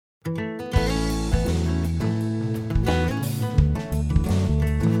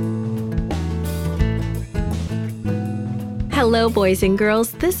Hello, boys and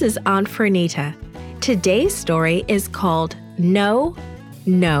girls. This is Aunt Fernita. Today's story is called No,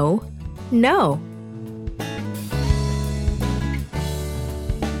 No, No.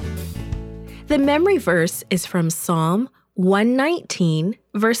 The memory verse is from Psalm 119,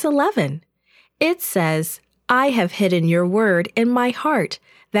 verse 11. It says, "I have hidden your word in my heart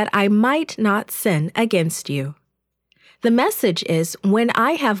that I might not sin against you." The message is, when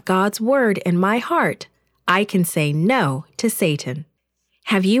I have God's word in my heart, I can say no to Satan.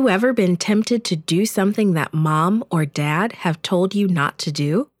 Have you ever been tempted to do something that mom or dad have told you not to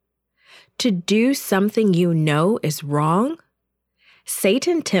do? To do something you know is wrong?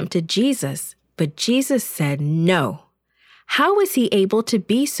 Satan tempted Jesus, but Jesus said no. How was he able to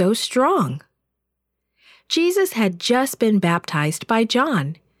be so strong? Jesus had just been baptized by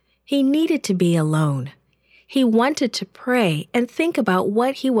John. He needed to be alone. He wanted to pray and think about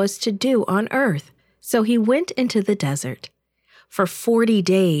what he was to do on earth, so he went into the desert. For 40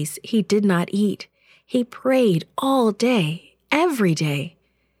 days he did not eat. He prayed all day, every day.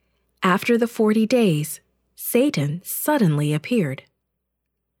 After the 40 days, Satan suddenly appeared.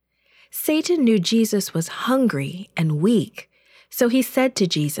 Satan knew Jesus was hungry and weak, so he said to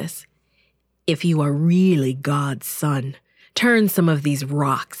Jesus, "If you are really God's son, turn some of these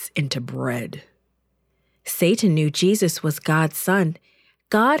rocks into bread." Satan knew Jesus was God's son.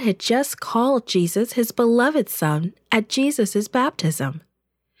 God had just called Jesus his beloved son at Jesus' baptism.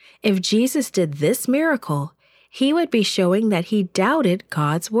 If Jesus did this miracle, he would be showing that he doubted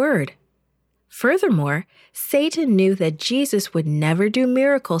God's word. Furthermore, Satan knew that Jesus would never do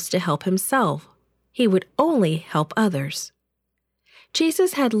miracles to help himself. He would only help others.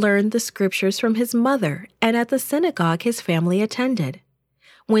 Jesus had learned the scriptures from his mother and at the synagogue his family attended.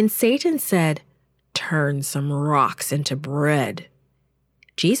 When Satan said, "Turn some rocks into bread,"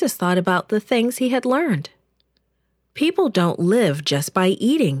 Jesus thought about the things he had learned. "People don't live just by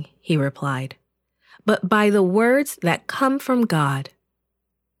eating," he replied, "but by the words that come from God."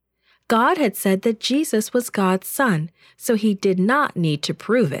 God had said that Jesus was God's son, so he did not need to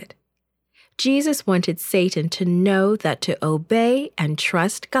prove it. Jesus wanted Satan to know that to obey and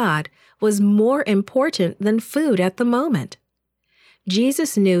trust God was more important than food at the moment.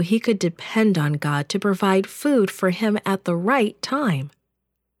 Jesus knew he could depend on God to provide food for him at the right time.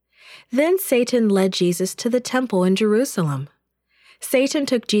 Then Satan led Jesus to the temple in Jerusalem. Satan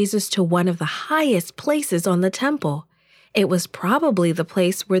took Jesus to one of the highest places on the temple. It was probably the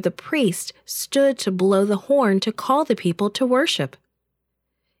place where the priest stood to blow the horn to call the people to worship.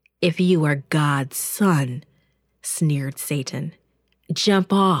 "If you are God's son," sneered Satan,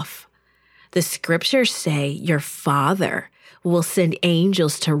 "jump off. The scriptures say your Father will send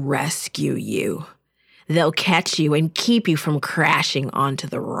angels to rescue you. They'll catch you and keep you from crashing onto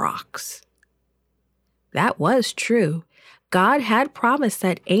the rocks." That was true. God had promised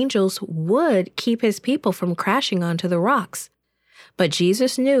that angels would keep his people from crashing onto the rocks. But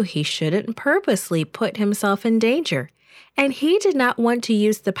Jesus knew he shouldn't purposely put himself in danger, and he did not want to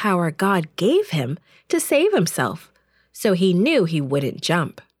use the power God gave him to save himself, so he knew he wouldn't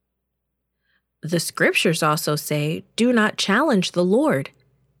jump. "The scriptures also say, 'Do not challenge the Lord,'"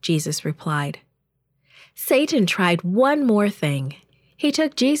 Jesus replied. Satan tried one more thing. He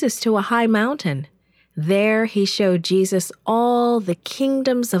took Jesus to a high mountain. There he showed Jesus all the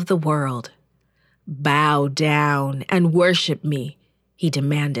kingdoms of the world. "Bow down and worship me," he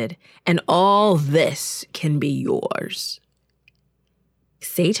demanded, "and all this can be yours."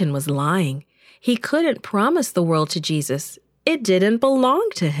 Satan was lying. He couldn't promise the world to Jesus. It didn't belong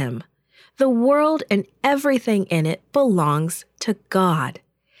to him. The world and everything in it belongs to God.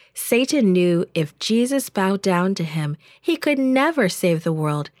 Satan knew if Jesus bowed down to him, he could never save the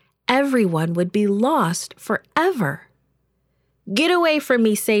world. Everyone would be lost forever. "Get away from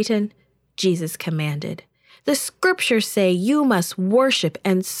me, Satan," Jesus commanded. "The scriptures say you must worship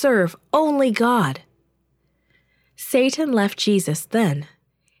and serve only God." Satan left Jesus then.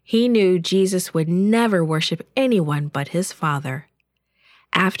 He knew Jesus would never worship anyone but his Father.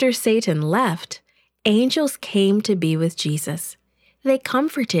 After Satan left, angels came to be with Jesus. They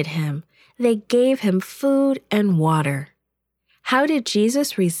comforted him. They gave him food and water. How did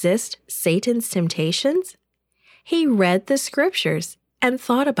Jesus resist Satan's temptations? He read the scriptures and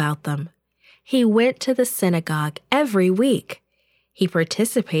thought about them. He went to the synagogue every week. He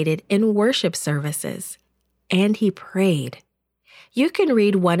participated in worship services. And he prayed. You can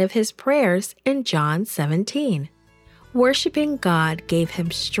read one of his prayers in John 17. Worshiping God gave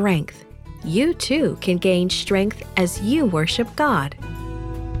him strength. You too can gain strength as you worship God.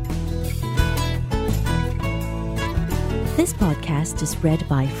 This podcast is read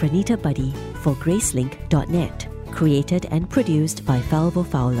by Fernita Buddy for Gracelink.net. Created and produced by Falvo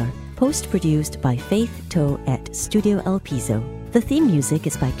Fowler. Post-produced by Faith Toe at Studio El Piso. The theme music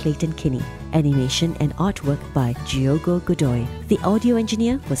is by Clayton Kinney. Animation and artwork by Giogo Godoy. The audio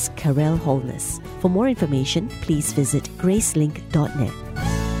engineer was Karel Holness. For more information, please visit gracelink.net.